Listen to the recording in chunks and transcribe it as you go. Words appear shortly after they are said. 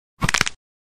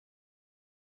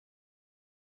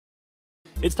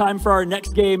It's time for our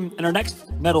next game and our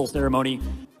next medal ceremony.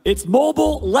 It's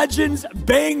Mobile Legends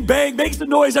Bang Bang. Make some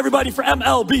noise, everybody, for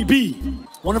MLBB.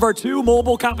 One of our 2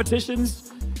 mobile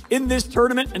competitions in this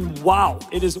tournament, and wow,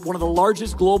 it is one of the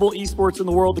largest global esports in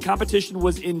the world. The competition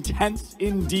was intense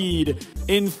indeed.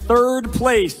 In 3rd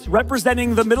place,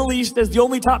 representing the Middle East as the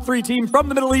only top 3 team from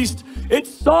the Middle East,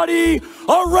 it's Saudi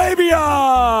Arabia!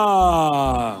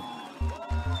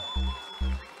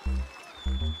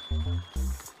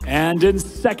 And in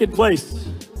 2nd place,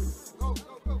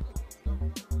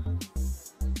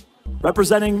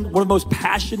 representing one of the most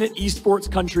passionate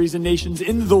esports countries and nations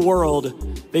in the world,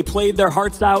 they played their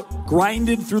hearts out,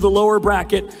 grinded through the lower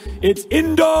bracket. It's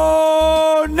Indonesia!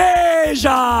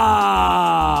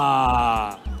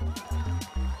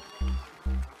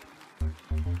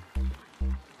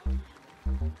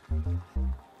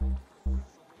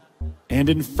 And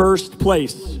in 1st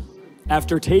place,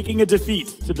 after taking a defeat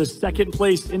to the 2nd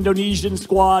place Indonesian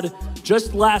squad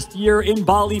just last year in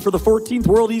Bali for the 14th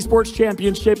World Esports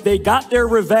Championship, they got their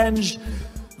revenge.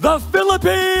 The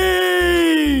Philippines!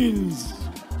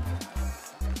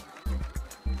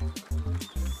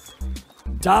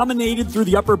 Dominated through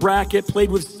the upper bracket,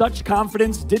 played with such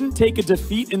confidence, didn't take a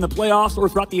defeat in the playoffs or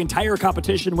throughout the entire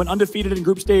competition, went undefeated in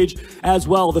group stage as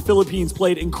well. The Philippines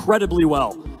played incredibly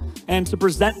well. And to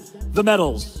present the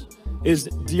medals is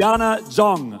Diana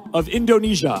Zhong of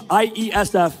Indonesia,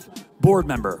 IESF board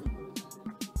member.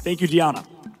 Thank you, Diana.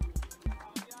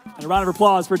 And a round of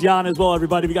applause for Diana as well,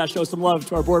 everybody. We got to show some love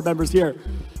to our board members here.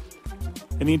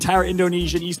 And the entire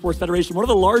Indonesian Esports Federation, one of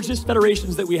the largest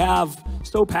federations that we have,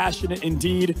 so passionate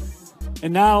indeed.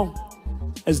 And now,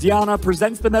 as Diana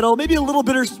presents the medal, maybe a little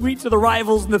bittersweet to the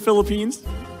rivals in the Philippines,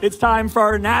 it's time for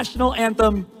our national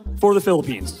anthem for the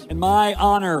Philippines. And my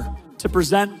honor to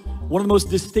present one of the most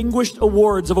distinguished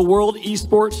awards of a World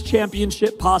Esports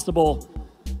Championship possible.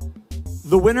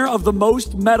 The winner of the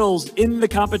most medals in the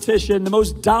competition, the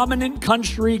most dominant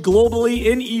country globally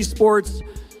in esports,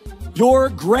 your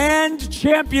grand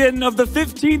champion of the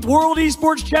 15th World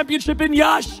Esports Championship in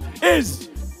Yash is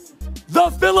the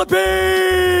Philippines!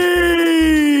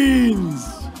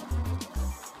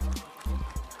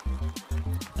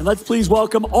 And let's please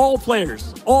welcome all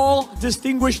players, all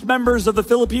distinguished members of the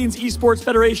Philippines Esports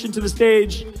Federation to the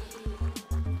stage.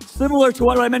 Similar to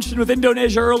what I mentioned with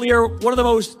Indonesia earlier, one of the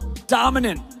most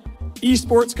dominant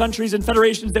esports countries and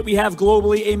federations that we have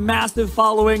globally, a massive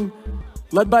following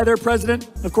led by their president,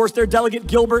 of course, their delegate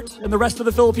Gilbert and the rest of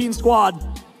the Philippine squad.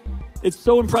 It's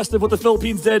so impressive what the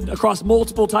Philippines did across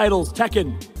multiple titles,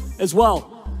 Tekken as well.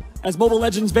 As Mobile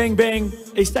Legends Bang Bang,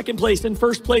 a 2nd place and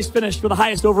 1st place finish for the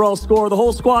highest overall score. The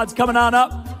whole squad's coming on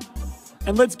up.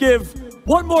 And let's give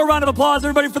one more round of applause,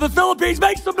 everybody, for the Philippines.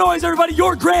 Make some noise, everybody.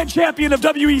 Your grand champion of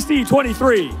WEC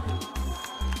 23.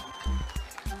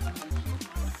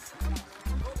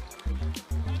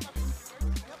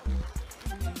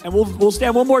 And we'll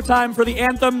stand one more time for the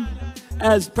anthem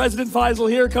as President Faisal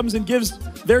here comes and gives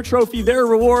their trophy, their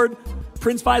reward.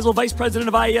 Prince Faisal, Vice President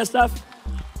of IESF.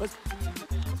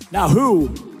 Now,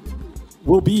 who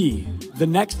will be the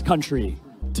next country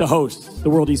to host the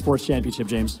World Esports Championship,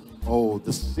 James? Oh,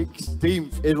 the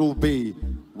 16th it'll be.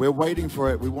 We're waiting for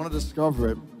it. We want to discover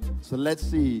it. So let's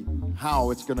see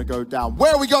how it's going to go down.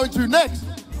 Where are we going to next?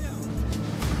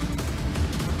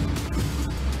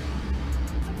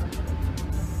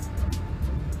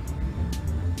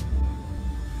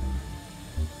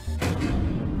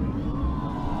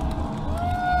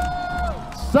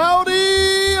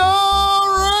 Saudi Arabia!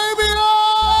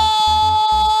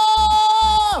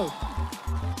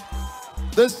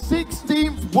 The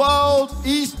 16th World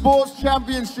Esports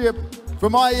Championship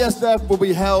from IESF will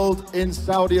be held in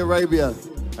Saudi Arabia.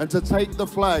 And to take the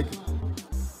flag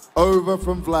over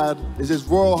from Vlad is His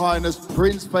Royal Highness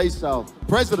Prince Faisal,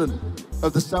 President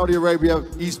of the Saudi Arabia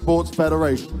Esports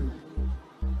Federation.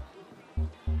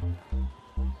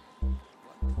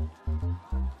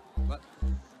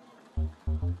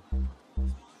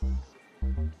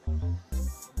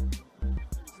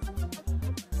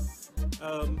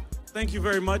 Thank you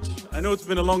very much. I know it's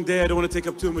been a long day. I don't want to take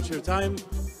up too much of your time.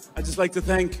 I'd just like to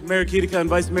thank Mayor Kirika and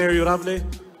Vice Mayor Yorable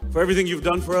for everything you've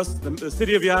done for us, the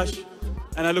city of Yash,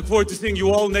 and I look forward to seeing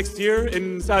you all next year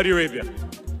in Saudi Arabia.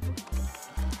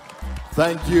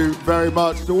 Thank you very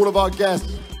much to all of our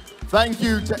guests. Thank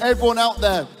you to everyone out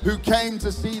there who came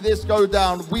to see this go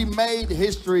down. We made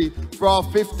history for our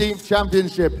 15th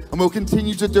championship, and we'll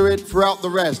continue to do it throughout the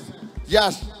rest.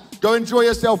 Yash, go enjoy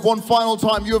yourself one final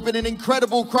time. You have been an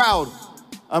incredible crowd.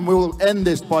 And we'll end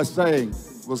this by saying,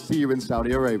 we'll see you in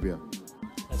Saudi Arabia.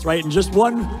 That's right. And just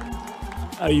one,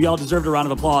 you all deserved a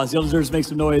round of applause. You all deserve to make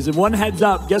some noise. And one heads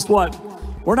up, guess what?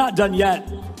 we're not done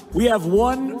yet. We have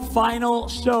one final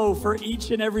show for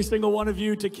each and every single one of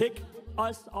you to kick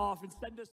us off and send us.